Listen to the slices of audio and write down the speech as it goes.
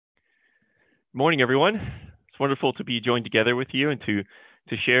Morning, everyone. It's wonderful to be joined together with you and to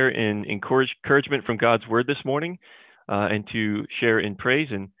share in encouragement from God's word this morning, and to share in praise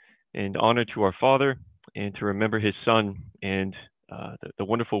and honor to our Father, and to remember His Son and the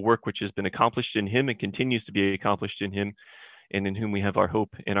wonderful work which has been accomplished in Him and continues to be accomplished in Him, and in whom we have our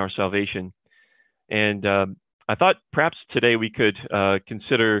hope and our salvation. And I thought perhaps today we could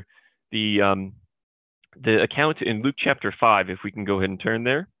consider the account in Luke chapter 5, if we can go ahead and turn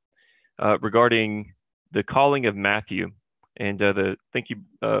there, regarding the calling of Matthew. And thank you,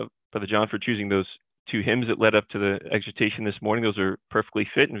 Brother John, for choosing those two hymns that led up to the exhortation this morning. Those are perfectly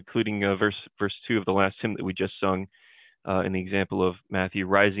fit, including verse 2 of the last hymn that we just sung, in the example of Matthew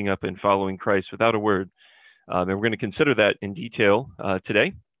rising up and following Christ without a word. And we're going to consider that in detail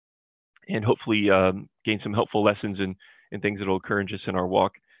today, and hopefully gain some helpful lessons and things that will encourage us in our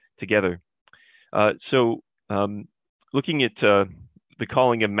walk together. So looking at the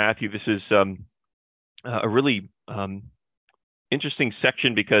calling of Matthew, this is a really interesting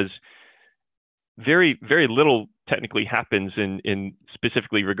section, because very, very little technically happens in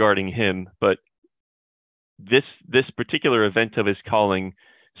specifically regarding him, but this particular event of his calling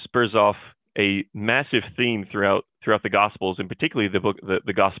spurs off a massive theme throughout the Gospels, and particularly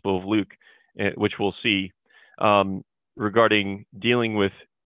the Gospel of Luke, which we'll see, regarding dealing with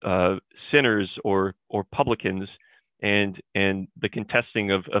sinners or publicans, and the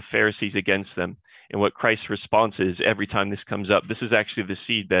contesting of Pharisees against them, and what Christ's response is every time this comes up. This is actually the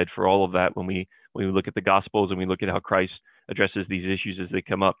seedbed for all of that when we look at the Gospels and we look at how Christ addresses these issues as they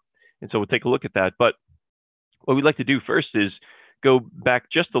come up. And so we'll take a look at that. But what we'd like to do first is go back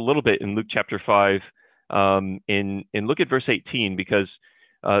just a little bit in Luke chapter 5, and look at verse 18, because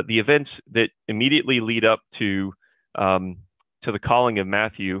the events that immediately lead up to the calling of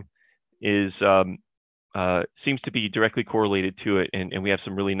Matthew seems to be directly correlated to it, and we have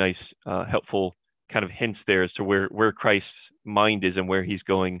some really nice, helpful kind of hints there as to where Christ's mind is and where he's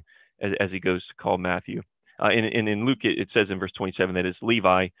going as he goes to call Matthew. And in Luke, it says in verse 27 that it's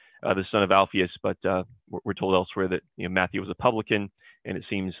Levi, the son of Alphaeus, but we're told elsewhere that Matthew was a publican, and it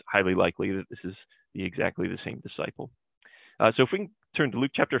seems highly likely that this is exactly the same disciple. So if we can turn to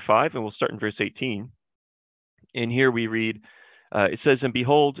Luke chapter 5, and we'll start in verse 18. And here we read, it says, and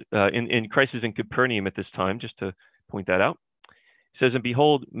behold, and Christ is in Capernaum at this time, just to point that out. It says, and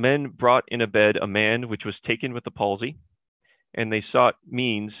behold, men brought in a bed a man which was taken with the palsy, and they sought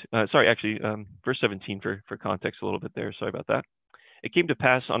means, verse 17 for context a little bit there, sorry about that. It came to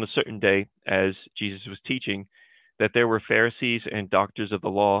pass on a certain day, as Jesus was teaching, that there were Pharisees and doctors of the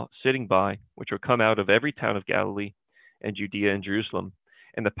law sitting by, which were come out of every town of Galilee and Judea and Jerusalem,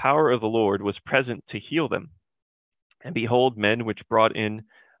 and the power of the Lord was present to heal them. And behold, men which brought in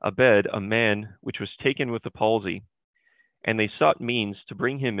a bed a man which was taken with the palsy, and they sought means to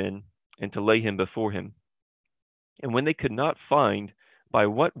bring him in and to lay him before him. And when they could not find by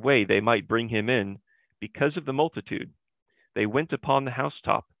what way they might bring him in, because of the multitude, they went upon the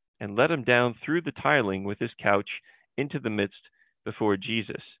housetop and let him down through the tiling with his couch into the midst before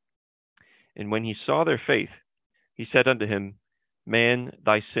Jesus. And when he saw their faith, he said unto him, Man,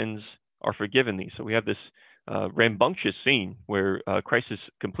 thy sins are forgiven thee. So we have this rambunctious scene where Christ is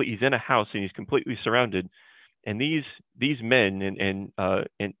complete. He's in a house and he's completely surrounded, and these men and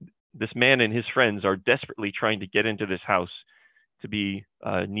this man and his friends are desperately trying to get into this house to be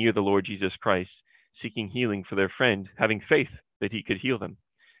near the Lord Jesus Christ, seeking healing for their friend, having faith that he could heal them.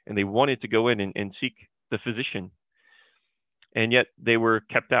 And they wanted to go in and seek the physician, and yet they were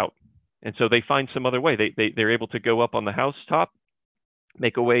kept out. And so they find some other way. They're able to go up on the housetop,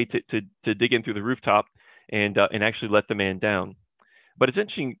 make a way to dig in through the rooftop, and actually let the man down. But it's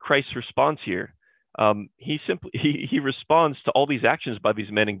interesting, Christ's response here. He responds to all these actions by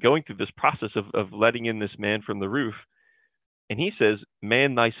these men and going through this process of letting in this man from the roof. And he says,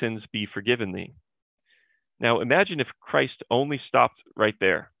 Man, thy sins be forgiven thee. Now imagine if Christ only stopped right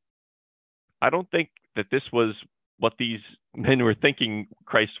there. I don't think that this was what these men were thinking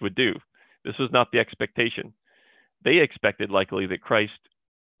Christ would do. This was not the expectation. They expected likely that Christ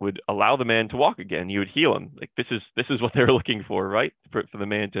would allow the man to walk again. He would heal him. Like this is what they were looking for, right? For the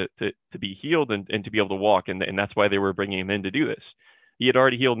man to be healed and to be able to walk. And that's why they were bringing him in to do this. He had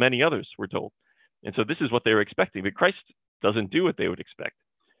already healed many others, we're told. And so this is what they were expecting. But Christ doesn't do what they would expect.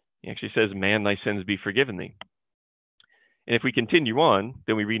 He actually says, Man, thy sins be forgiven thee. And if we continue on,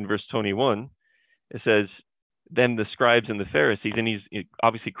 then we read in verse 21, it says, Then the scribes and the Pharisees, and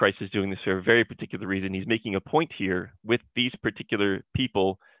obviously Christ is doing this for a very particular reason. He's making a point here with these particular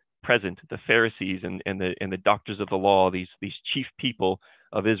people present, the Pharisees and the doctors of the law, these chief people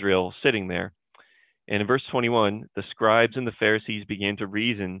of Israel sitting there. And in verse 21, the scribes and the Pharisees began to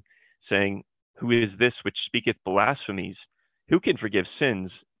reason, saying, Who is this which speaketh blasphemies? Who can forgive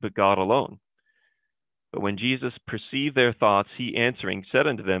sins but God alone? But when Jesus perceived their thoughts, he answering said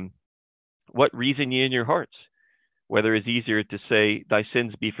unto them, What reason ye in your hearts? Whether it is easier to say, Thy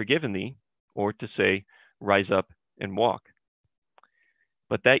sins be forgiven thee, or to say, Rise up and walk.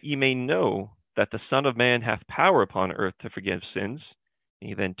 But that ye may know that the Son of Man hath power upon earth to forgive sins.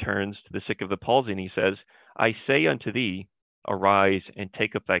 He then turns to the sick of the palsy, and he says, I say unto thee, Arise and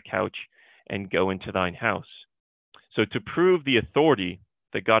take up thy couch and go into thine house. So to prove the authority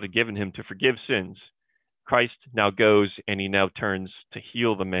that God had given him to forgive sins, Christ now goes and he now turns to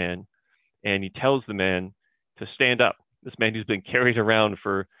heal the man, and he tells the man to stand up. This man who's been carried around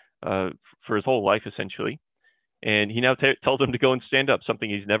for his whole life, essentially. And he now tells him to go and stand up, something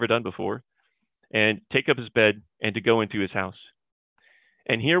he's never done before, and take up his bed and to go into his house.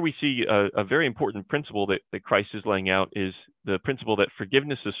 And here we see a very important principle that Christ is laying out, is the principle that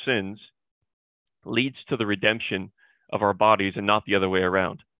forgiveness of sins leads to the redemption of our bodies and not the other way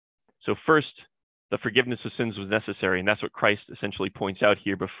around. So first, the forgiveness of sins was necessary, and that's what Christ essentially points out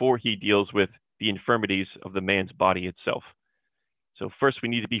here before he deals with the infirmities of the man's body itself. So first, we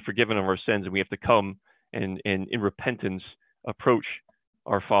need to be forgiven of our sins, and we have to come and in repentance approach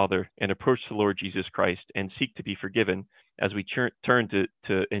our Father and approach the Lord Jesus Christ and seek to be forgiven as we turn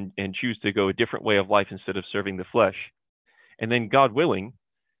to and choose to go a different way of life instead of serving the flesh. And then, God willing,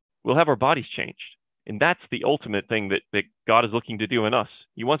 we'll have our bodies changed. And that's the ultimate thing that God is looking to do in us.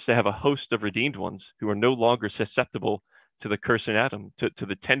 He wants to have a host of redeemed ones who are no longer susceptible to the curse in Adam, to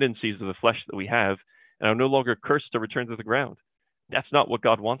the tendencies of the flesh that we have, and are no longer cursed to return to the ground. That's not what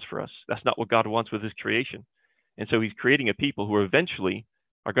God wants for us. That's not what God wants with his creation. And so he's creating a people who eventually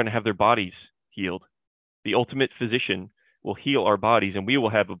are going to have their bodies healed. The ultimate physician will heal our bodies, and we will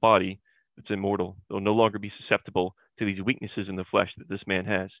have a body that's immortal. It will no longer be susceptible to these weaknesses in the flesh that this man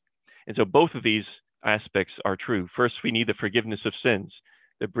has. And so both of these aspects are true. First, we need the forgiveness of sins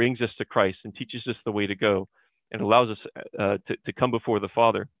that brings us to Christ and teaches us the way to go and allows us to come before the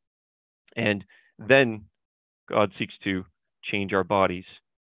Father. And then God seeks to change our bodies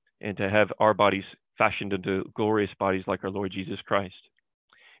and to have our bodies fashioned into glorious bodies like our Lord Jesus Christ.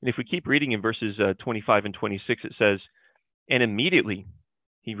 And if we keep reading in verses 25 and 26, it says, And immediately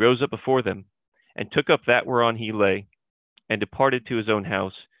he rose up before them and took up that whereon he lay and departed to his own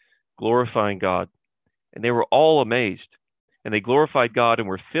house, glorifying God. And they were all amazed, and they glorified God and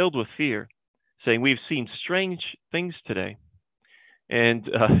were filled with fear, saying, We've seen strange things today. And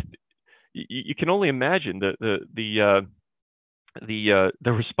you can only imagine the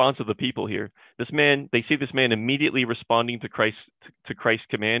response of the people here. This man, they see this man immediately responding to Christ's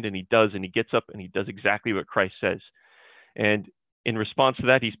command, and he does, and he gets up and he does exactly what Christ says. And in response to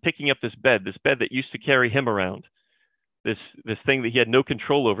that, he's picking up this bed that used to carry him around, this thing that he had no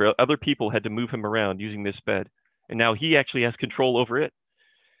control over. Other people had to move him around using this bed, and now he actually has control over it.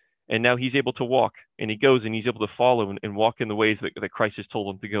 And now he's able to walk, and he goes and he's able to follow and walk in the ways that Christ has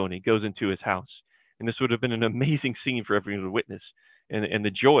told him to go, and he goes into his house. And this would have been an amazing scene for everyone to witness, and the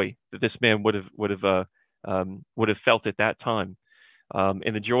joy that this man would have felt at that time,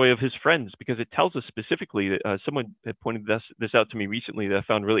 and the joy of his friends, because it tells us specifically that someone had pointed this out to me recently that I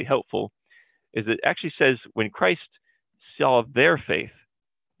found really helpful, is it actually says when Christ saw their faith,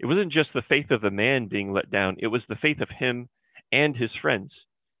 it wasn't just the faith of the man being let down; it was the faith of him and his friends.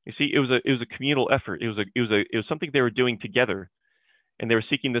 You see, it was a communal effort. It was something they were doing together, and they were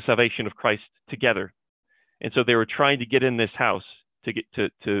seeking the salvation of Christ together. And so they were trying to get in this house to get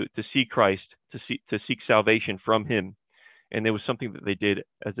to see Christ, to seek salvation from him. And there was something that they did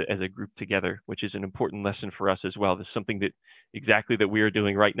as a group together, which is an important lesson for us as well. This is something that we are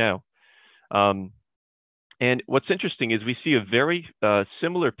doing right now. And what's interesting is we see a very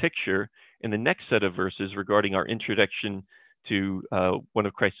similar picture in the next set of verses regarding our introduction to one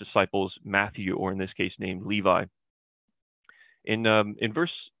of Christ's disciples, Matthew, or in this case named Levi. In verse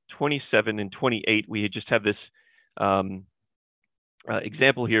 27 and 28, we just have this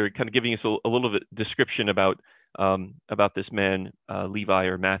example here, kind of giving us a little bit description about this man, Levi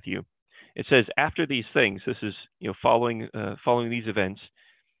or Matthew. It says, after these things, this is following these events,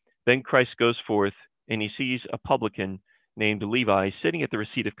 then Christ goes forth and he sees a publican named Levi sitting at the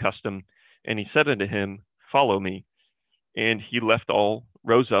receipt of custom, and he said unto him, Follow me. And he left all,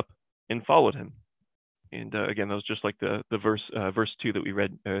 rose up, and followed him. And again, that was just like the verse 2 that we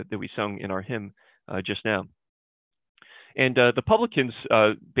read, that we sung in our hymn just now. And the publicans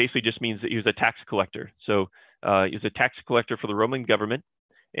basically just means that he was a tax collector. So he was a tax collector for the Roman government,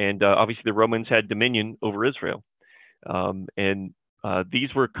 and obviously the Romans had dominion over Israel. And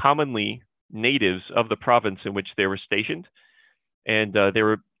these were commonly natives of the province in which they were stationed, and they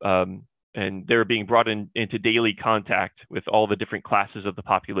were and they're being brought into daily contact with all the different classes of the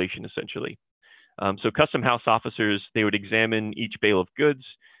population, essentially. So custom house officers, they would examine each bale of goods,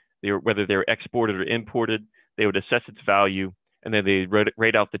 whether they were exported or imported. They would assess its value, and then they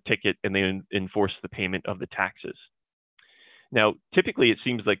write out the ticket, and they enforce the payment of the taxes. Now, typically, it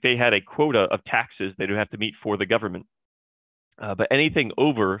seems like they had a quota of taxes they would have to meet for the government. But anything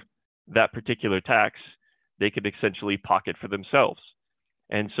over that particular tax, they could essentially pocket for themselves.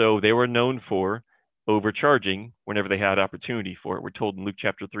 And so they were known for overcharging whenever they had opportunity for it. We're told in Luke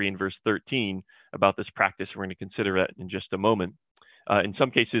chapter 3 and verse 13 about this practice. We're going to consider that in just a moment. In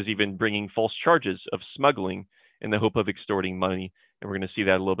some cases, even bringing false charges of smuggling in the hope of extorting money. And we're going to see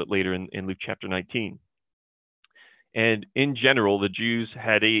that a little bit later in Luke chapter 19. And in general, the Jews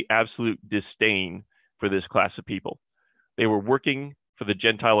had an absolute disdain for this class of people. They were working for the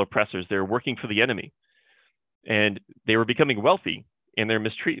Gentile oppressors. They were working for the enemy. And they were becoming wealthy in their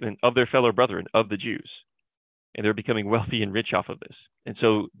mistreatment of their fellow brethren, of the Jews. And they're becoming wealthy and rich off of this. And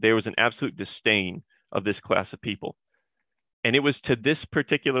so there was an absolute disdain of this class of people. And it was to this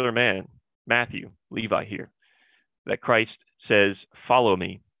particular man, Matthew, Levi here, that Christ says, "Follow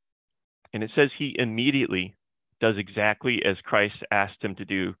me." And it says he immediately does exactly as Christ asked him to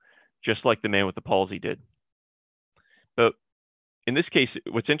do, just like the man with the palsy did. But in this case,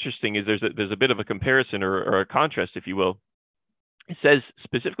 what's interesting is there's a bit of a comparison or a contrast, if you will. It says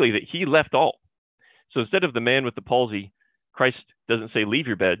specifically that he left all. So instead of the man with the palsy, Christ doesn't say, leave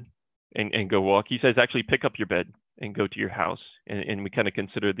your bed and go walk. He says, actually pick up your bed and go to your house. And we kind of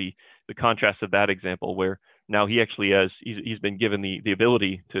consider the contrast of that example, where now he actually he's been given the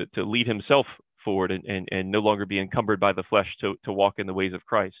ability to lead himself forward and no longer be encumbered by the flesh to walk in the ways of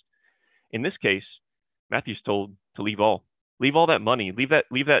Christ. In this case, Matthew's told to leave all. Leave all that money. Leave that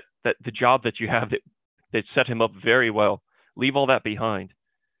the job that you have that set him up very well. Leave all that behind.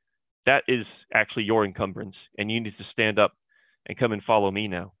 That is actually your encumbrance, and you need to stand up and come and follow me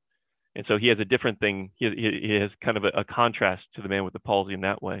now. And so he has a different thing. He has kind of a contrast to the man with the palsy in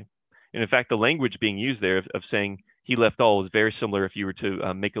that way. And in fact, the language being used there of saying he left all is very similar if you were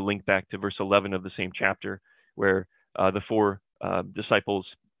to make a link back to verse 11 of the same chapter, where the four disciples,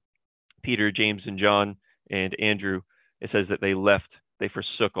 Peter, James, and John, and Andrew, it says that they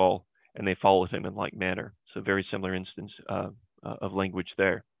forsook all, and they followed him in like manner. So very similar instance of language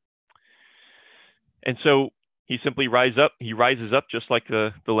there. And so he simply rises up just like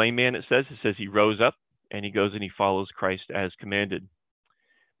the lame man, it says. It says he rose up, and he goes and he follows Christ as commanded.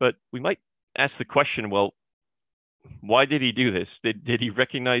 But we might ask the question, well, why did he do this? Did he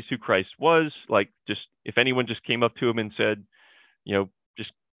recognize who Christ was? Like, just if anyone just came up to him and said,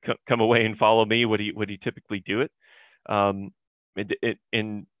 just come away and follow me, would he typically do it? And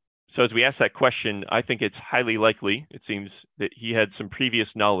so as we ask that question, I think it's highly likely, it seems, that he had some previous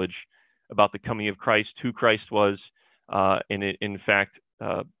knowledge about the coming of Christ, who Christ was, and in fact,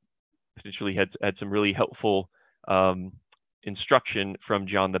 potentially had some really helpful instruction from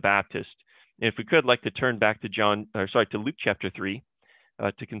John the Baptist. And if we could, like to turn back to Luke chapter 3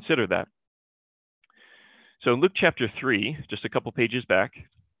 to consider that. So in Luke chapter 3, just a couple pages back,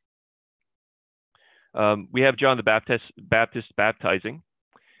 we have John the Baptist baptizing,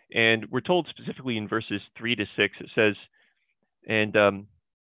 and we're told specifically in verses 3 to 6, it says,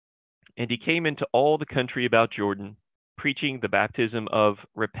 and he came into all the country about Jordan, preaching the baptism of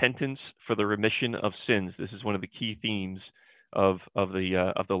repentance for the remission of sins. This is one of the key themes of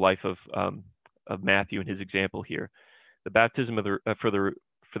the life of Matthew and his example here. The baptism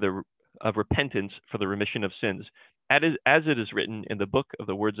of repentance for the remission of sins, as it is written in the book of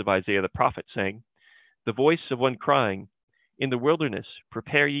the words of Isaiah the prophet, saying, "The voice of one crying, in the wilderness,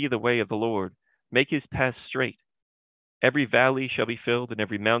 prepare ye the way of the Lord, make his path straight. Every valley shall be filled, and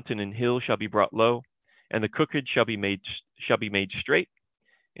every mountain and hill shall be brought low, and the crooked shall be made straight,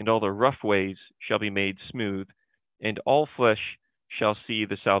 and all the rough ways shall be made smooth, and all flesh shall see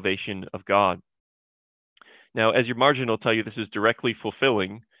the salvation of God." Now, as your margin will tell you, this is directly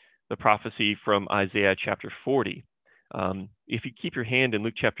fulfilling the prophecy from Isaiah chapter 40. If you keep your hand in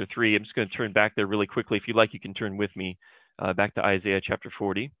Luke chapter 3, I'm just going to turn back there really quickly. If you like, you can turn with me back to Isaiah chapter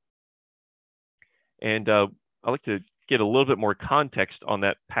 40. And I'd like to get a little bit more context on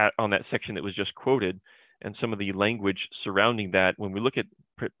that section that was just quoted and some of the language surrounding that when we look at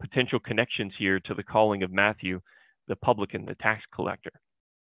potential connections here to the calling of Matthew, the publican, the tax collector.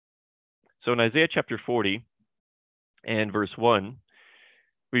 So in Isaiah chapter 40 and verse 1,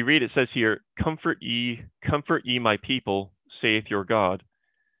 we read, it says here, comfort ye my people, saith your God.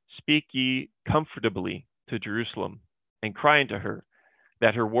 Speak ye comfortably to Jerusalem, and cry unto her,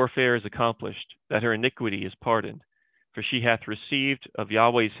 that her warfare is accomplished, that her iniquity is pardoned, for she hath received of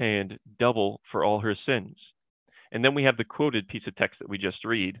Yahweh's hand double for all her sins. And then we have the quoted piece of text that we just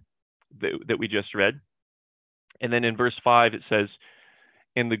read. And then in verse 5 it says,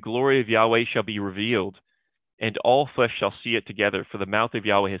 "And the glory of Yahweh shall be revealed, and all flesh shall see it together, for the mouth of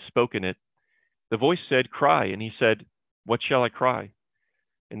Yahweh has spoken it. The voice said, Cry, and he said, What shall I cry?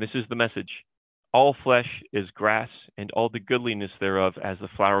 And this is the message. All flesh is grass, and all the goodliness thereof as the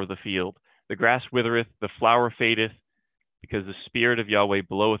flower of the field. The grass withereth, the flower fadeth, because the Spirit of Yahweh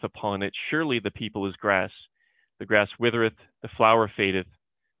bloweth upon it. Surely the people is grass. The grass withereth, the flower fadeth,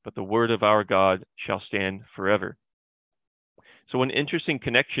 but the word of our God shall stand forever." So an interesting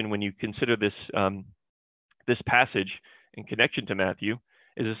connection when you consider this this passage in connection to Matthew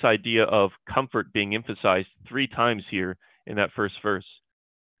is this idea of comfort being emphasized 3 times here in that first verse.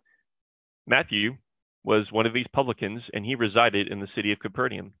 Matthew was one of these publicans, and he resided in the city of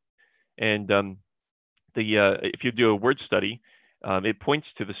Capernaum. And if you do a word study, it points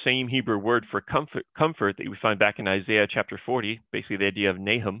to the same Hebrew word for comfort that we find back in Isaiah chapter 40. Basically, the idea of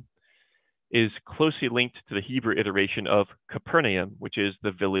Nahum is closely linked to the Hebrew iteration of Capernaum, which is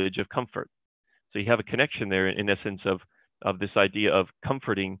the village of comfort. So you have a connection there, in essence, of this idea of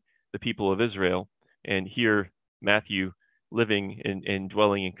comforting the people of Israel. And here, Matthew living and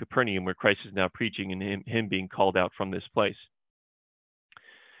dwelling in Capernaum, where Christ is now preaching, and him being called out from this place.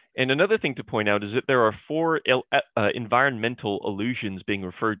 And another thing to point out is that there are 4 environmental allusions being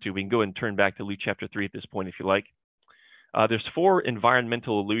referred to. We can go and turn back to Luke chapter 3 at this point, if you like. There's 4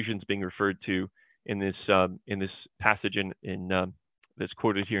 environmental allusions being referred to in this passage that's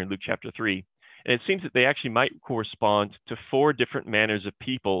quoted here in Luke chapter 3. And it seems that they actually might correspond to 4 different manners of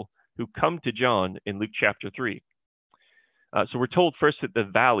people who come to John in Luke chapter 3. So we're told first that the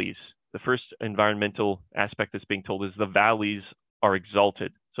valleys, the first environmental aspect that's being told is the valleys are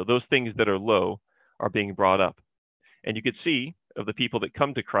exalted. So those things that are low are being brought up. And you could see of the people that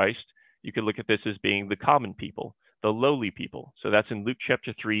come to Christ, you could look at this as being the common people, the lowly people. So that's in Luke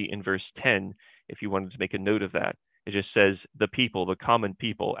chapter 3 in verse 10, if you wanted to make a note of that. It just says, the people, the common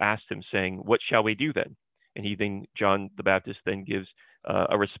people, asked him, saying, What shall we do then? And John the Baptist then gives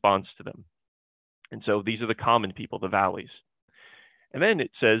a response to them. And so these are the common people, the valleys. And then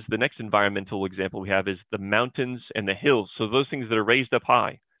it says the next environmental example we have is the mountains and the hills. So those things that are raised up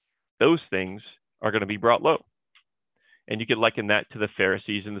high, those things are going to be brought low. And you could liken that to the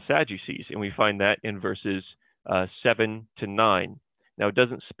Pharisees and the Sadducees. And we find that in verses 7 to 9. Now, it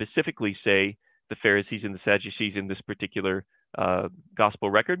doesn't specifically say the Pharisees and the Sadducees in this particular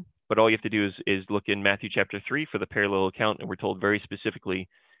gospel record, but all you have to do is look in Matthew chapter 3 for the parallel account, and we're told very specifically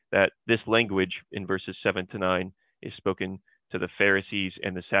that this language in verses 7 to 9 is spoken to the Pharisees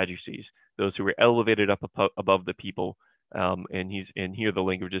and the Sadducees, those who were elevated up above the people. And here the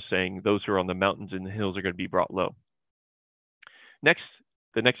language is saying those who are on the mountains and the hills are going to be brought low. Next,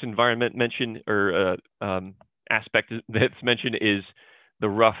 the next environment mentioned or aspect that's mentioned is the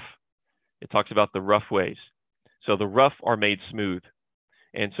rough. It talks about the rough ways. So the rough are made smooth.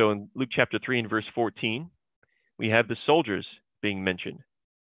 And so in Luke chapter 3 and verse 14, we have the soldiers being mentioned.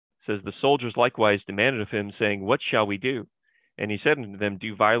 It says, The soldiers likewise demanded of him, saying, What shall we do? And he said unto them,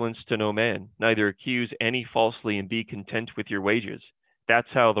 Do violence to no man, neither accuse any falsely, and be content with your wages. That's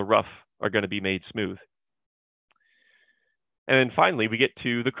how the rough are going to be made smooth. And then finally, we get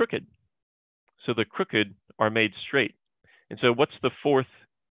to the crooked. So the crooked are made straight. And so what's the 4th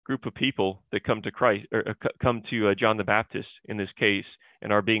group of people that come to Christ, or come to John the Baptist in this case,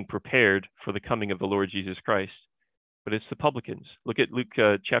 and are being prepared for the coming of the Lord Jesus Christ? But it's the publicans. Look at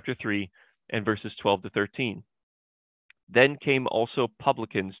Luke chapter 3 and verses 12 to 13. Then came also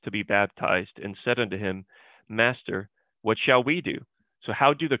publicans to be baptized, and said unto him, Master, what shall we do? So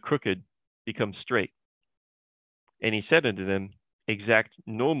how do the crooked become straight? And he said unto them, Exact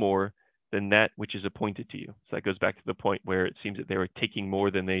no more than that which is appointed to you. So that goes back to the point where it seems that they were taking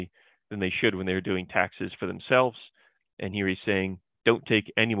more than they should when they were doing taxes for themselves. And here he's saying, don't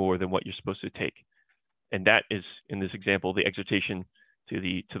take any more than what you're supposed to take. And that is, in this example, the exhortation to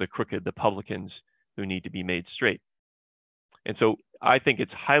the crooked, the publicans who need to be made straight. And so I think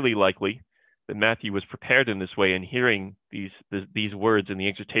it's highly likely that Matthew was prepared in this way, and hearing these words and the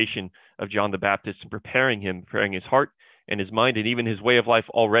exhortation of John the Baptist, and preparing his heart and his mind and even his way of life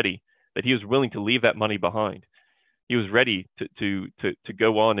already, that he was willing to leave that money behind. He was ready to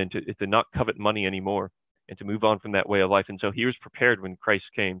go on and to not covet money anymore, and to move on from that way of life. And so he was prepared when Christ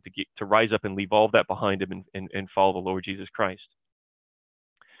came to rise up and leave all of that behind him and follow the Lord Jesus Christ.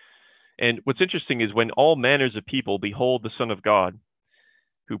 And what's interesting is when all manners of people behold the Son of God,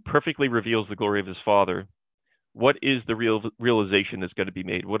 who perfectly reveals the glory of his Father, what is the realization that's going to be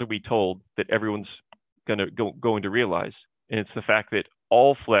made? What are we told? That everyone's going to realize, and it's the fact that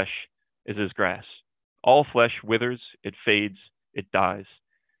all flesh is as grass. All flesh withers, it fades, it dies.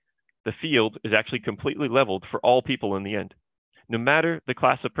 The field is actually completely leveled for all people in the end. No matter the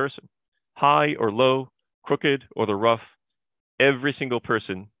class of person, high or low, crooked or the rough, every single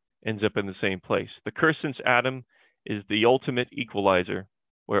person ends up in the same place. The curse since Adam is the ultimate equalizer,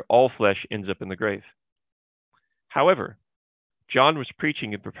 where all flesh ends up in the grave. However, John was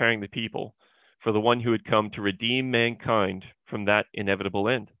preaching and preparing the people for the one who had come to redeem mankind from that inevitable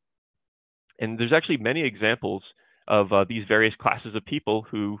end. And there's actually many examples of these various classes of people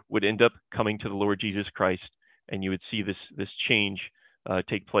who would end up coming to the Lord Jesus Christ, and you would see this change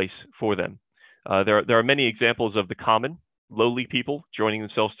take place for them. There are many examples of the common, lowly people joining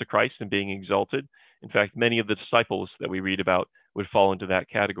themselves to Christ and being exalted. In fact, many of the disciples that we read about would fall into that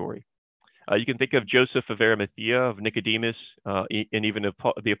category. You can think of Joseph of Arimathea, of Nicodemus, and even of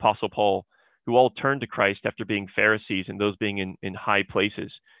the Apostle Paul, who all turned to Christ after being Pharisees and those being in high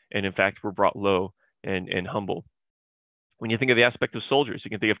places, and in fact were brought low and humble. When you think of the aspect of soldiers, you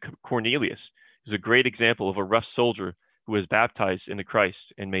can think of Cornelius, who's a great example of a rough soldier who was baptized into Christ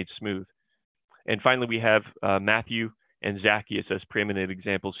and made smooth. And finally, we have Matthew and Zacchaeus as preeminent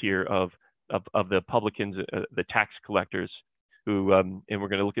examples here of the publicans, the tax collectors, who, and we're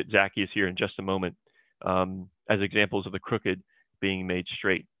going to look at Zacchaeus here in just a moment, as examples of the crooked being made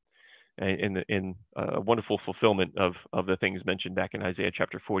straight, in a wonderful fulfillment of the things mentioned back in Isaiah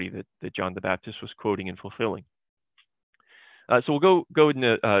chapter 40 that John the Baptist was quoting and fulfilling. So we'll go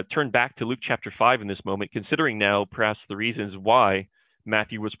and turn back to Luke chapter 5 in this moment, considering now perhaps the reasons why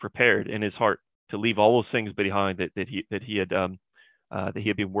Matthew was prepared in his heart to leave all those things behind that he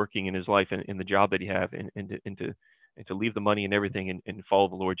had been working in his life and in the job that he had, and to leave the money and everything and follow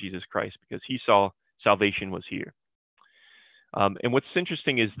the Lord Jesus Christ, because he saw salvation was here. And what's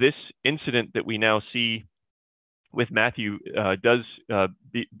interesting is this incident that we now see with Matthew does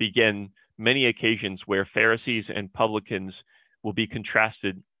begin many occasions where Pharisees and publicans will be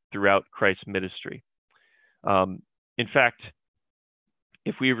contrasted throughout Christ's ministry. In fact,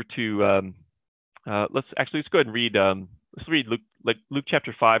 if we were to let's go ahead and read Luke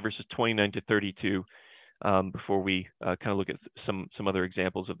chapter 5 verses 29 to 32 before we kind of look at some other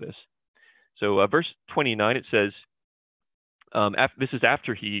examples of this. So verse 29, it says, this is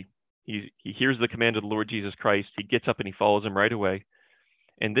after he hears the command of the Lord Jesus Christ. He gets up and he follows him right away.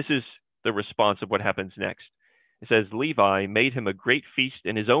 And this is the response of what happens next. It says, Levi made him a great feast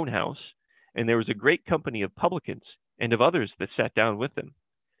in his own house, and there was a great company of publicans and of others that sat down with them.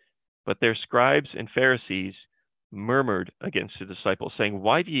 But their scribes and Pharisees murmured against the disciples, saying,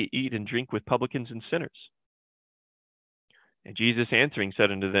 Why do ye eat and drink with publicans and sinners? And Jesus answering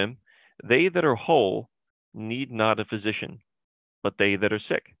said unto them, They that are whole need not a physician, but they that are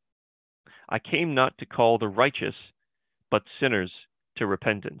sick. I came not to call the righteous, but sinners to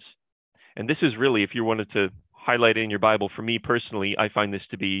repentance. And this is really, if you wanted to highlight it in your Bible, for me personally, I find this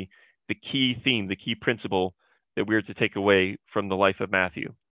to be the key theme, the key principle that we're to take away from the life of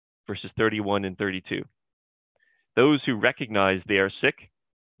Matthew, verses 31 and 32. Those who recognize they are sick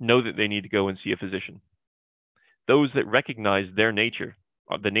know that they need to go and see a physician. Those that recognize their nature,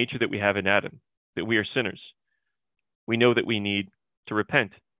 the nature that we have in Adam, that we are sinners, we know that we need to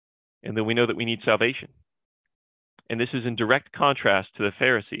repent, and then we know that we need salvation. And this is in direct contrast to the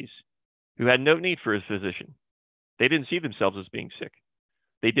Pharisees, who had no need for a physician. They didn't see themselves as being sick.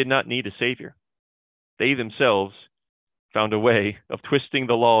 They did not need a savior. They themselves found a way of twisting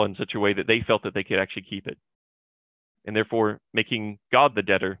the law in such a way that they felt that they could actually keep it, and therefore making God the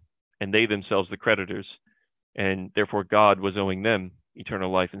debtor and they themselves the creditors, and therefore God was owing them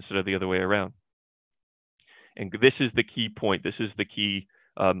eternal life instead of the other way around. And this is the key point. This is the key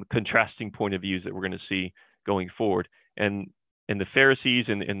contrasting point of views that we're going to see going forward. And the Pharisees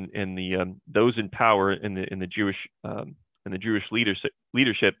and the those in power in the Jewish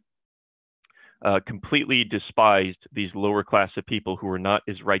leadership completely despised these lower class of people who were not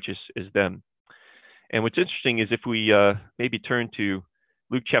as righteous as them. And what's interesting is if we maybe turn to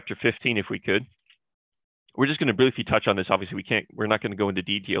Luke chapter 15, if we could. We're just going to briefly touch on this. Obviously, we're not going to go into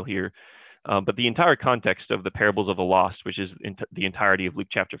detail here. But the entire context of the parables of the lost, which is the entirety of Luke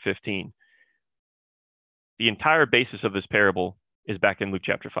chapter 15, the entire basis of this parable is back in Luke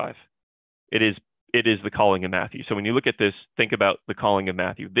chapter 5. It is the calling of Matthew. So when you look at this, think about the calling of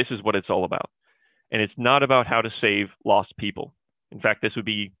Matthew. This is what it's all about. And it's not about how to save lost people. In fact, these would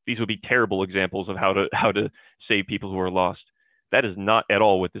be terrible examples of how to save people who are lost. That is not at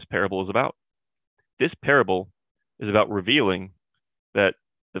all what this parable is about. This parable is about revealing that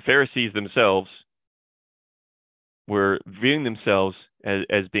the Pharisees themselves were viewing themselves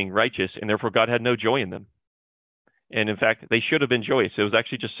as being righteous, and therefore God had no joy in them. And in fact, they should have been joyous. It was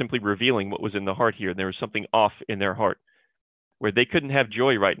actually just simply revealing what was in the heart here. And there was something off in their heart where they couldn't have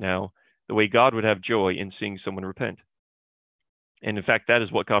joy right now the way God would have joy in seeing someone repent. And in fact, that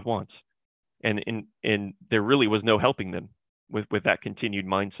is what God wants. And there really was no helping them with that continued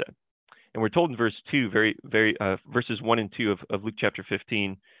mindset. And we're told in verse 2, verses 1 and 2 of Luke chapter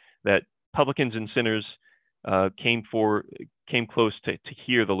 15, that publicans and sinners came close to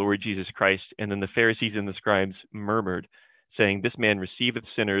hear the Lord Jesus Christ, and then the Pharisees and the scribes murmured, saying, "This man receiveth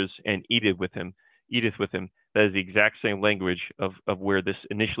sinners and eateth with him." That is the exact same language of where this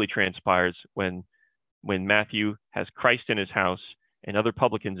initially transpires when Matthew has Christ in his house and other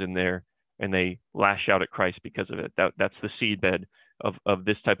publicans in there, and they lash out at Christ because of it. That's the seedbed of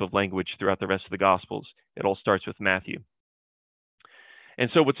this type of language throughout the rest of the Gospels. It all starts with Matthew.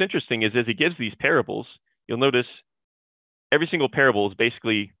 And so what's interesting is as he gives these parables, you'll notice every single parable is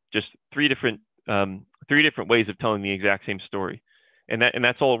basically just three different ways of telling the exact same story. And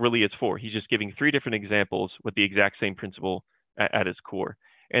that's all really it's for. He's just giving three different examples with the exact same principle at its core.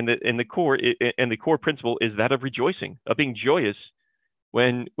 And the core principle is that of rejoicing, of being joyous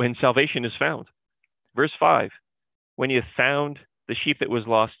when salvation is found. Verse 5, when he hath found the sheep that was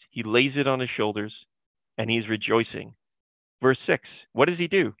lost, he lays it on his shoulders, and he's rejoicing. Verse 6, what does he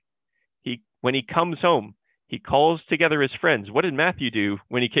do? When he comes home, he calls together his friends. What did Matthew do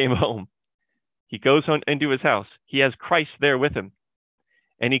when he came home? He goes on into his house. He has Christ there with him.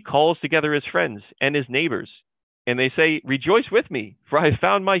 And he calls together his friends and his neighbors. And they say, "Rejoice with me, for I have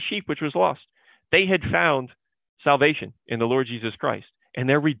found my sheep which was lost." They had found salvation in the Lord Jesus Christ, and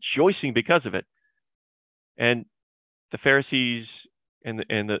they're rejoicing because of it. And the Pharisees and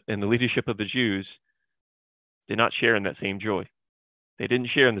the leadership of the Jews did not share in that same joy. They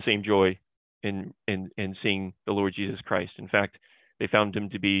didn't share in the same joy in seeing the Lord Jesus Christ. In fact, they found him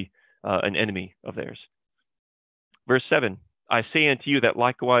to be an enemy of theirs. Verse 7, I say unto you that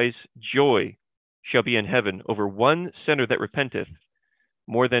likewise joy shall be in heaven over one sinner that repenteth,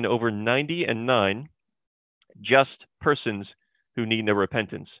 more than over 99 just persons who need no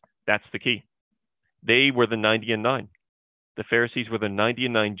repentance. That's the key. They were the 90 and 9. The Pharisees were the 90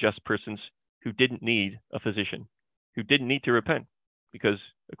 and 9 just persons who didn't need a physician, who didn't need to repent, because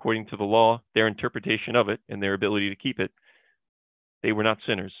according to the law, their interpretation of it and their ability to keep it, they were not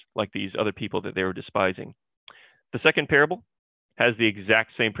sinners like these other people that they were despising. The second parable has the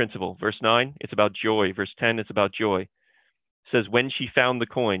exact same principle. Verse 9, it's about joy. Verse 10, it's about joy. It says, when she found the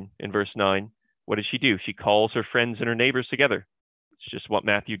coin, in verse 9, what does she do? She calls her friends and her neighbors together. It's just what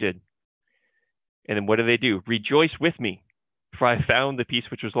Matthew did. And then what do? Rejoice with me, for I found the piece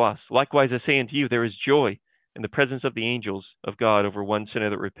which was lost. Likewise, I say unto you, there is joy in the presence of the angels of God over one sinner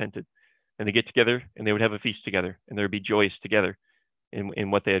that repented. And they get together and they would have a feast together, and there would be joyous together in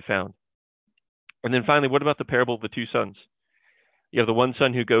what they had found. And then finally, what about the parable of the two sons? You have the one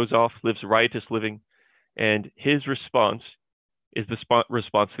son who goes off, lives riotous living, and his response is the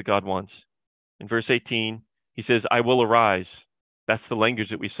response that God wants. In verse 18, he says, I will arise. That's the language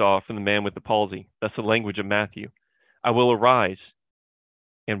that we saw from the man with the palsy. That's the language of Matthew. I will arise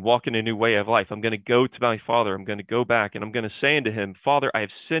and walk in a new way of life. I'm going to go to my father. I'm going to go back, and I'm going to say unto him, Father, I have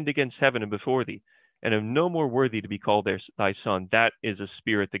sinned against heaven and before thee, and am no more worthy to be called thy son. That is a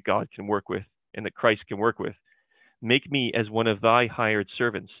spirit that God can work with and that Christ can work with. Make me as one of thy hired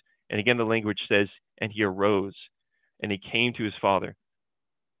servants. And again, the language says, and he arose, and he came to his father.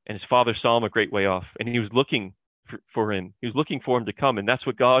 And his father saw him a great way off, and he was looking for him. He was looking for him to come, and that's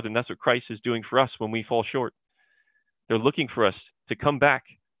what God and that's what Christ is doing for us when we fall short. They're looking for us to come back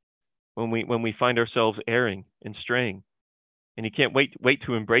when we find ourselves erring and straying. And he can't wait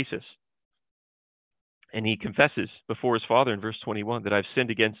to embrace us. And he confesses before his father in verse 21 that I've sinned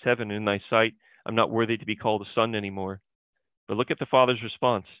against heaven and in thy sight. I'm not worthy to be called a son anymore. But look at the father's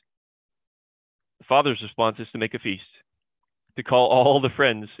response. The father's response is to make a feast, to call all the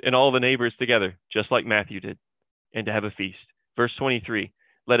friends and all the neighbors together, just like Matthew did, and to have a feast. Verse 23,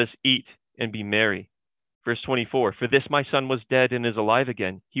 let us eat and be merry. Verse 24, for this my son was dead and is alive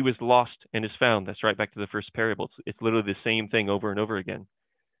again. He was lost and is found. That's right back to the first parable. It's literally the same thing over and over again.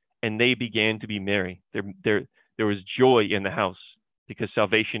 And they began to be merry. There was joy in the house because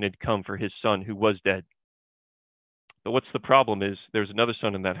salvation had come for his son who was dead. But what's the problem is there's another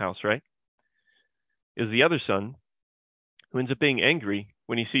son in that house, right? Is the other son who ends up being angry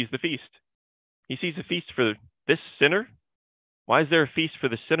when he sees the feast. He sees a feast for this sinner. Why is there a feast for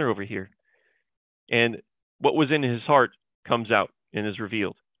the sinner over here? And what was in his heart comes out and is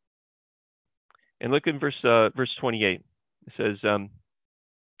revealed. And look in verse 28. It says,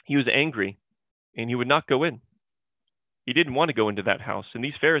 he was angry and he would not go in. He didn't want to go into that house, and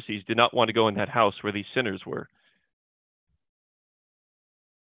these Pharisees did not want to go in that house where these sinners were.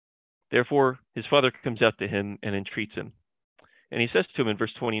 Therefore, his father comes out to him and entreats him. And he says to him in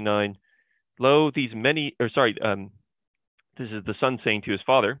verse 29, Lo, this is the son saying to his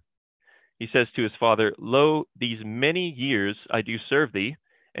father. He says to his father, Lo, these many years I do serve thee.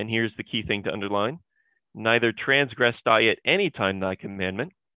 And here's the key thing to underline. Neither transgressed I at any time thy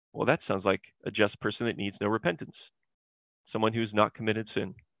commandment. Well, that sounds like a just person that needs no repentance. Someone who's not committed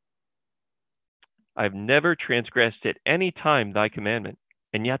sin. I've never transgressed at any time thy commandment,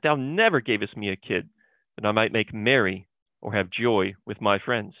 and yet thou never gavest me a kid, that I might make merry or have joy with my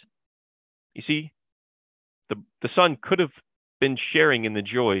friends. You see, the son could have been sharing in the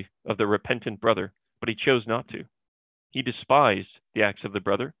joy of the repentant brother, but he chose not to. He despised the acts of the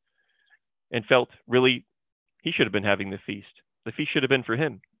brother and felt really he should have been having the feast. The feast should have been for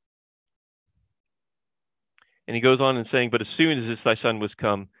him. And he goes on and saying, But as soon as this thy son was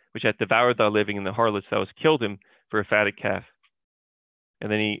come, which hath devoured thy living, and the harlots, thou hast killed him for a fatted calf.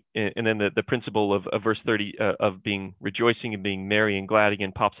 And then the principle of verse 30 of being rejoicing and being merry and glad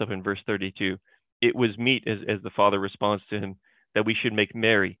again pops up in verse 32. It was meet, as the father responds to him, that we should make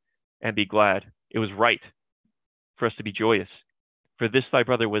merry and be glad. It was right for us to be joyous. For this thy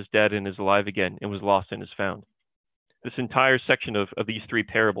brother was dead and is alive again, and was lost and is found. This entire section of these three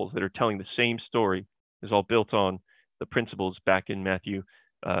parables that are telling the same story is all built on the principles back in Matthew,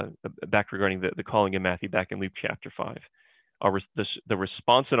 back regarding the calling of Matthew, back in Luke chapter 5. The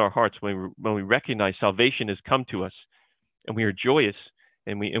response in our hearts when we recognize salvation has come to us, and we are joyous,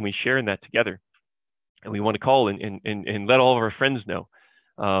 and we share in that together, and we want to call and let all of our friends know.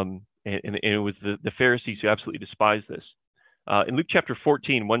 And it was the Pharisees who absolutely despised this. In Luke chapter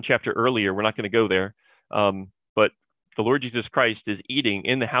 14, one chapter earlier, we're not going to go there, but the Lord Jesus Christ is eating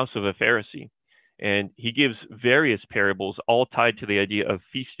in the house of a Pharisee, and he gives various parables, all tied to the idea of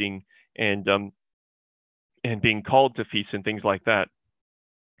feasting and being called to feast and things like that.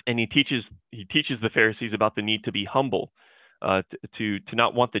 And he teaches the Pharisees about the need to be humble, to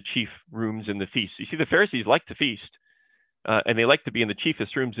not want the chief rooms in the feast. You see, the Pharisees like to feast, and they like to be in the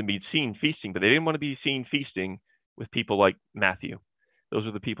chiefest rooms and be seen feasting, but they didn't want to be seen feasting with people like Matthew. Those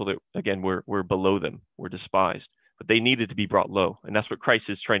are the people that, again, were below them, were despised. But they needed to be brought low. And that's what Christ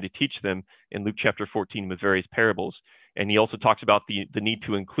is trying to teach them in Luke chapter 14 with various parables. And he also talks about the need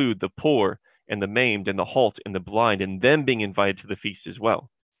to include the poor and the maimed and the halt and the blind, and them being invited to the feast as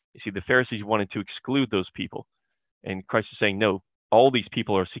well. You see, the Pharisees wanted to exclude those people. And Christ is saying, no, all these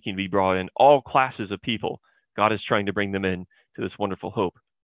people are seeking to be brought in, all classes of people. God is trying to bring them in to this wonderful hope.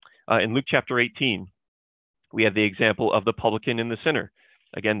 In Luke chapter 18, we have the example of the publican and the sinner.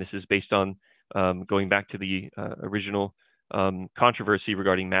 Again, this is based on going back to the original controversy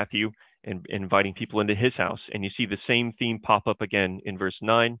regarding Matthew and inviting people into his house. And you see the same theme pop up again in verse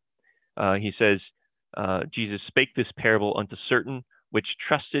 9. He says, Jesus spake this parable unto certain which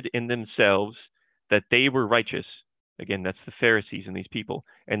trusted in themselves that they were righteous. Again, that's the Pharisees and these people.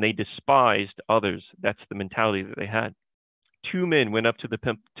 And they despised others. That's the mentality that they had. Two men went up to the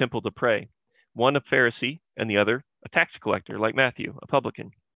temple to pray. One a Pharisee and the other a tax collector, like Matthew, a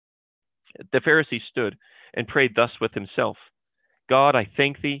publican. The Pharisee stood and prayed thus with himself, God, I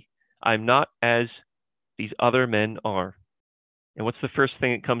thank thee, I'm not as these other men are. And what's the first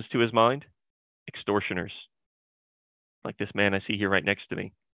thing that comes to his mind? Extortioners. Like this man I see here right next to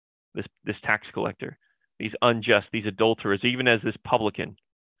me, this tax collector, these unjust, these adulterers, even as this publican.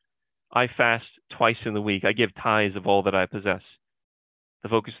 I fast twice in the week. I give tithes of all that I possess. The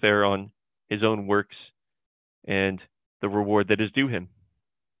focus there on his own works and the reward that is due him.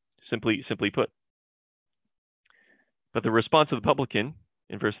 Simply put. But the response of the publican,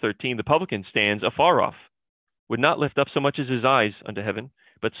 in verse 13, the publican stands afar off, would not lift up so much as his eyes unto heaven,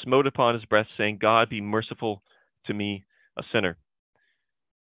 but smote upon his breast, saying, God, be merciful to me, a sinner.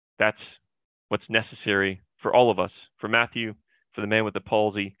 That's what's necessary for all of us, for Matthew, for the man with the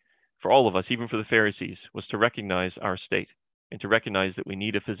palsy, for all of us, even for the Pharisees, was to recognize our state and to recognize that we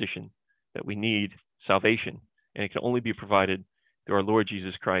need a physician, that we need salvation, and it can only be provided through our Lord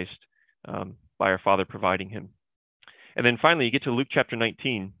Jesus Christ, by our Father providing him. And then finally, you get to Luke chapter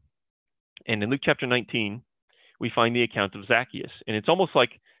 19. And in Luke chapter 19, we find the account of Zacchaeus. And it's almost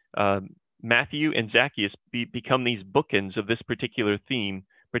like Matthew and Zacchaeus become these bookends of this particular theme,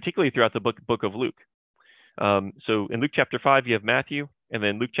 particularly throughout the book of Luke. So in Luke chapter 5, you have Matthew, and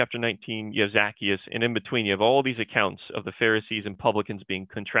then Luke chapter 19, you have Zacchaeus, and in between, you have all these accounts of the Pharisees and publicans being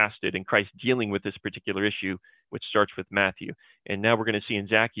contrasted, and Christ dealing with this particular issue, which starts with Matthew. And now we're going to see in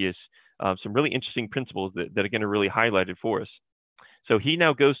Zacchaeus some really interesting principles that again are really highlighted for us. So he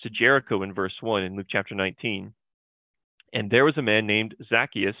now goes to Jericho in verse 1 in Luke chapter 19, And there was a man named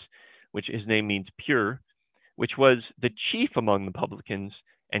Zacchaeus, which his name means pure, which was the chief among the publicans,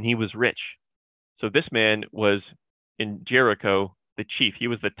 and he was rich. So this man was in Jericho, the chief. He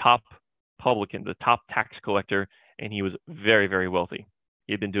was the top publican, the top tax collector, and he was very, very wealthy.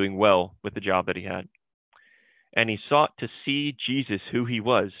 He had been doing well with the job that he had. And he sought to see Jesus, who he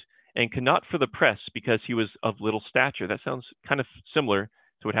was, and could not for the press because he was of little stature. That sounds kind of similar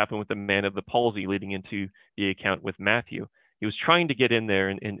to what happened with the man of the palsy leading into the account with Matthew. He was trying to get in there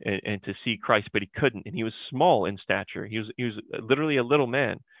and to see Christ, but he couldn't. And he was small in stature. He was literally a little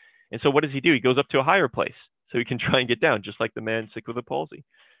man. And so what does he do? He goes up to a higher place so he can try and get down, just like the man sick with the palsy.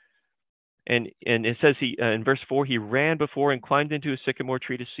 And it says he in verse 4, he ran before and climbed into a sycamore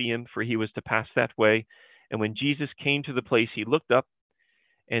tree to see him, for he was to pass that way. And when Jesus came to the place, he looked up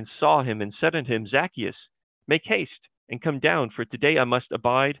and saw him and said unto him, Zacchaeus, make haste and come down, for today I must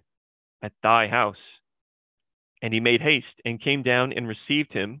abide at thy house. And he made haste and came down and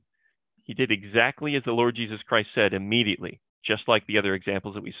received him. He did exactly as the Lord Jesus Christ said immediately, just like the other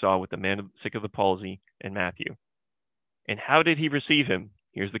examples that we saw with the man sick of the palsy and Matthew. And how did he receive him?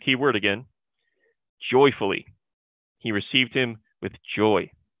 Here's the key word again. Joyfully. He received him with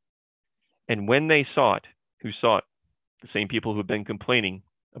joy. And when they saw it, who saw it? The same people who had been complaining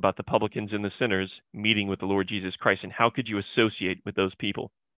about the publicans and the sinners meeting with the Lord Jesus Christ. And how could you associate with those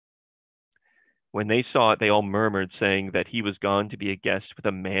people? When they saw it, they all murmured, saying that he was gone to be a guest with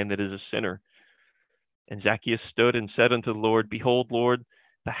a man that is a sinner. And Zacchaeus stood and said unto the Lord, Behold, Lord,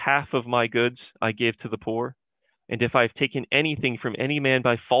 the half of my goods I give to the poor. And if I have taken anything from any man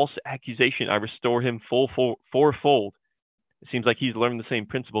by false accusation, I restore him fourfold. It seems like he's learned the same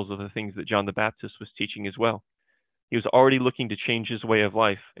principles of the things that John the Baptist was teaching as well. He was already looking to change his way of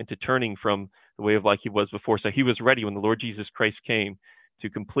life and to turning from the way of life he was before. So he was ready when the Lord Jesus Christ came to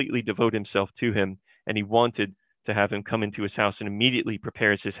completely devote himself to him. And he wanted to have him come into his house, and immediately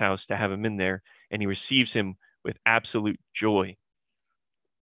prepares his house to have him in there. And he receives him with absolute joy.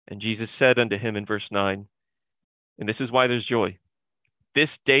 And Jesus said unto him in verse 9, and this is why there's joy. This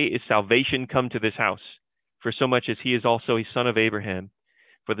day is salvation come to this house, for so much as he is also a son of Abraham.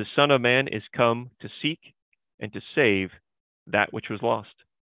 For the Son of Man is come to seek and to save that which was lost.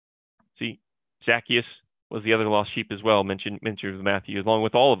 See, Zacchaeus was the other lost sheep as well, mentioned with Matthew, along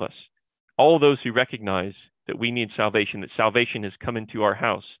with all of us. All those who recognize that we need salvation, that salvation has come into our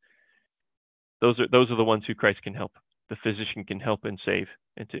house. Those are the ones who Christ can help. The physician can help and save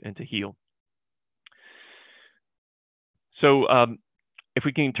and to heal. So if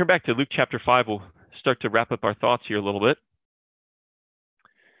we can turn back to Luke chapter 5, we'll start to wrap up our thoughts here a little bit.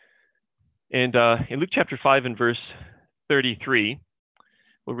 And in Luke chapter 5 and verse 33,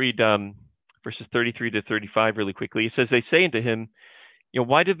 we'll read verses 33 to 35 really quickly. It says, they say unto him,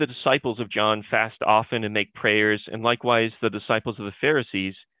 why did the disciples of John fast often and make prayers, and likewise the disciples of the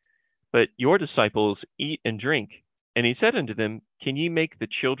Pharisees, but your disciples eat and drink? And he said unto them, can ye make the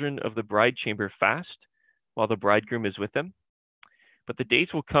children of the bride chamber fast, while the bridegroom is with them? But the days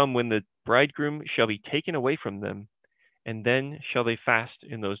will come when the bridegroom shall be taken away from them, and then shall they fast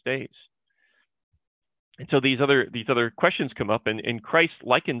in those days. And so these other questions come up, and Christ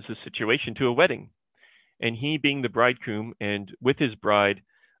likens the situation to a wedding. And he being the bridegroom and with his bride,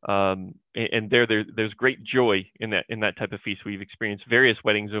 and there's great joy in that type of feast. We've experienced various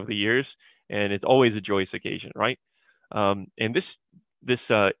weddings over the years, and it's always a joyous occasion, right? And this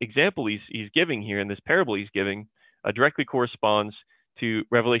example he's giving here, and this parable he's giving, directly corresponds to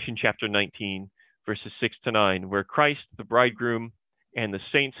Revelation chapter 19, verses 6 to 9, where Christ, the bridegroom, and the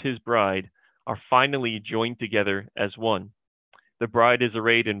saints, his bride, are finally joined together as one. The bride is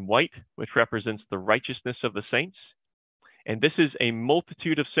arrayed in white, which represents the righteousness of the saints. And this is a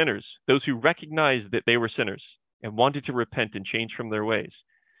multitude of sinners, those who recognized that they were sinners and wanted to repent and change from their ways.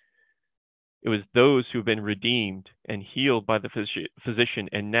 It was those who have been redeemed and healed by the physician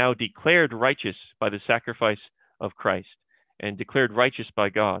and now declared righteous by the sacrifice of Christ and declared righteous by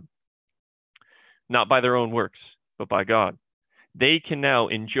God, not by their own works, but by God. They can now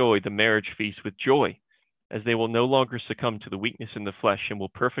enjoy the marriage feast with joy, as they will no longer succumb to the weakness in the flesh and will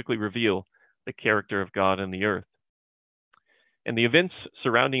perfectly reveal the character of God on the earth. And the events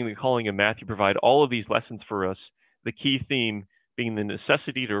surrounding the calling of Matthew provide all of these lessons for us, the key theme being the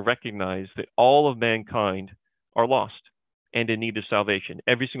necessity to recognize that all of mankind are lost and in need of salvation,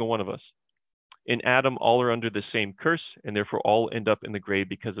 every single one of us. In Adam, all are under the same curse, and therefore all end up in the grave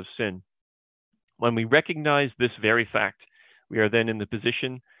because of sin. When we recognize this very fact, we are then in the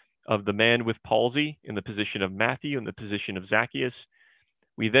position of the man with palsy, in the position of Matthew, in the position of Zacchaeus.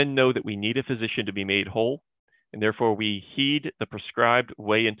 We then know that we need a physician to be made whole, and therefore we heed the prescribed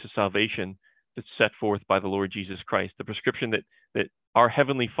way into salvation that's set forth by the Lord Jesus Christ, the prescription that our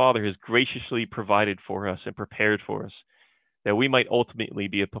Heavenly Father has graciously provided for us and prepared for us, that we might ultimately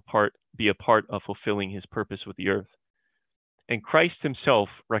be a part of fulfilling his purpose with the earth. And Christ himself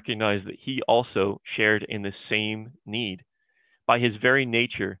recognized that he also shared in the same need. By his very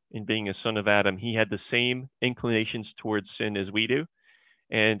nature, in being a son of Adam, he had the same inclinations towards sin as we do.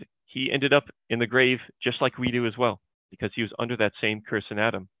 And he ended up in the grave just like we do as well, because he was under that same curse in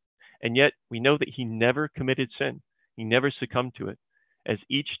Adam. And yet we know that he never committed sin. He never succumbed to it, as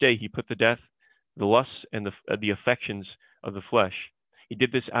each day he put to death the lusts and the affections of the flesh. He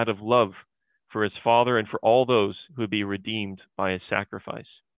did this out of love for his Father and for all those who would be redeemed by his sacrifice.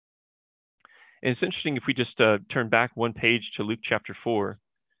 And it's interesting, if we just turn back one page to Luke chapter 4,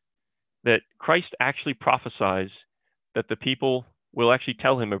 that Christ actually prophesies that the people will actually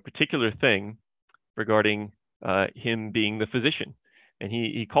tell him a particular thing regarding him being the physician. And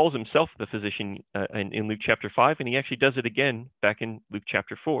he calls himself the physician in Luke chapter 5, and he actually does it again back in Luke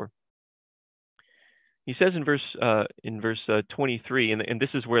chapter 4. He says in verse 23, and this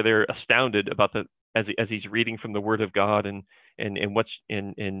is where they're astounded about as he's reading from the Word of God and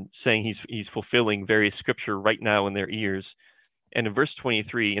saying he's fulfilling various scripture right now in their ears. And in verse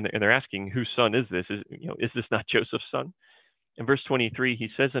 23, and they're asking, whose son is this? Is this not Joseph's son? In verse 23, he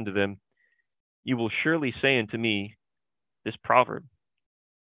says unto them, you will surely say unto me this proverb,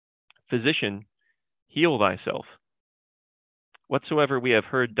 Physician, heal thyself. Whatsoever we have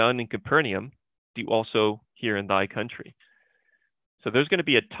heard done in Capernaum, do also here in thy country. So there's going to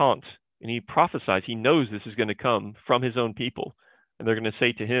be a taunt, and he prophesies. He knows this is going to come from his own people, and they're going to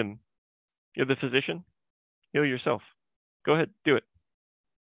say to him, you're the physician, heal yourself. Go ahead, do it.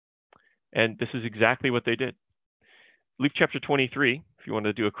 And this is exactly what they did. Luke chapter 23, if you want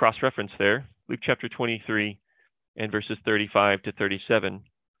to do a cross-reference there, Luke chapter 23 and verses 35 to 37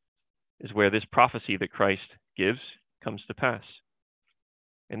 is where this prophecy that Christ gives comes to pass.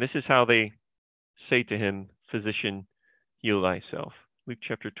 And this is how they say to him, Physician, heal thyself. Luke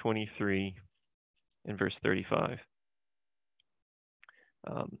chapter 23 and verse 35.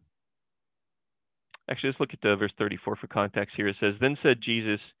 Actually, let's look at verse 34 for context here. It says, Then said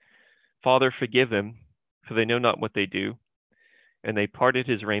Jesus, Father, forgive them, for they know not what they do. And they parted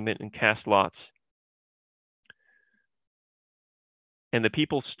his raiment and cast lots. And the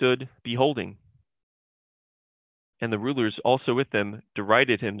people stood beholding. And the rulers also with them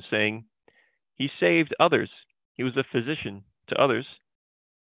derided him, saying, He saved others. He was a physician to others.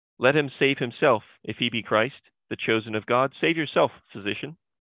 Let him save himself, if he be Christ, the chosen of God. Save yourself, physician.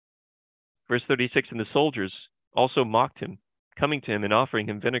 Verse 36, And the soldiers also mocked him, coming to him and offering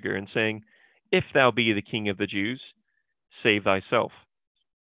him vinegar, and saying, If thou be the king of the Jews, save thyself.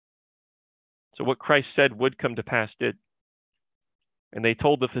 So what Christ said would come to pass did. And they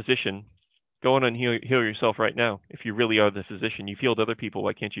told the physician, Go on and heal yourself right now. If you really are the physician, you've healed other people,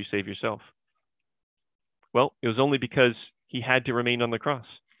 why can't you save yourself? Well, it was only because he had to remain on the cross.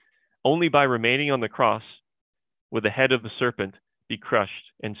 Only by remaining on the cross would the head of the serpent be crushed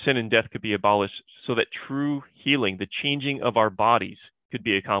and sin and death could be abolished, so that true healing, the changing of our bodies, could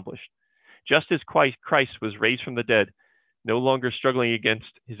be accomplished. Just as Christ was raised from the dead, no longer struggling against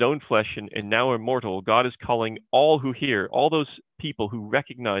his own flesh and now immortal, God is calling all who hear, all those people who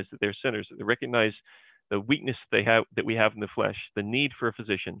recognize that they're sinners, that they recognize the weakness that we have in the flesh, the need for a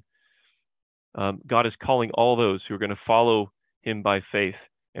physician. God is calling all those who are going to follow him by faith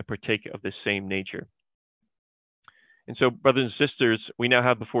and partake of the same nature. And so, brothers and sisters, we now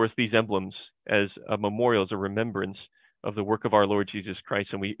have before us these emblems as a memorial, as a remembrance of the work of our Lord Jesus Christ.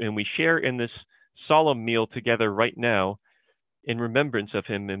 And we share in this solemn meal together right now in remembrance of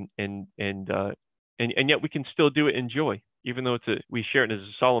him, and yet we can still do it in joy, even though we share it as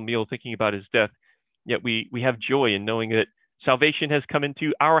a solemn meal thinking about his death. Yet we have joy in knowing that salvation has come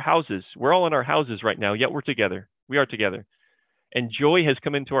into our houses. We're all in our houses right now, yet we're together. We are together. And joy has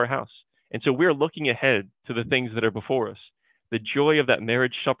come into our house. And so we're looking ahead to the things that are before us, the joy of that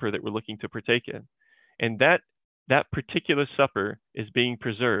marriage supper that we're looking to partake in. And that particular supper is being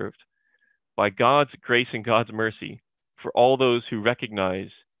preserved by God's grace and God's mercy for all those who recognize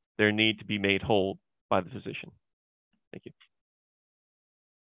their need to be made whole by the physician.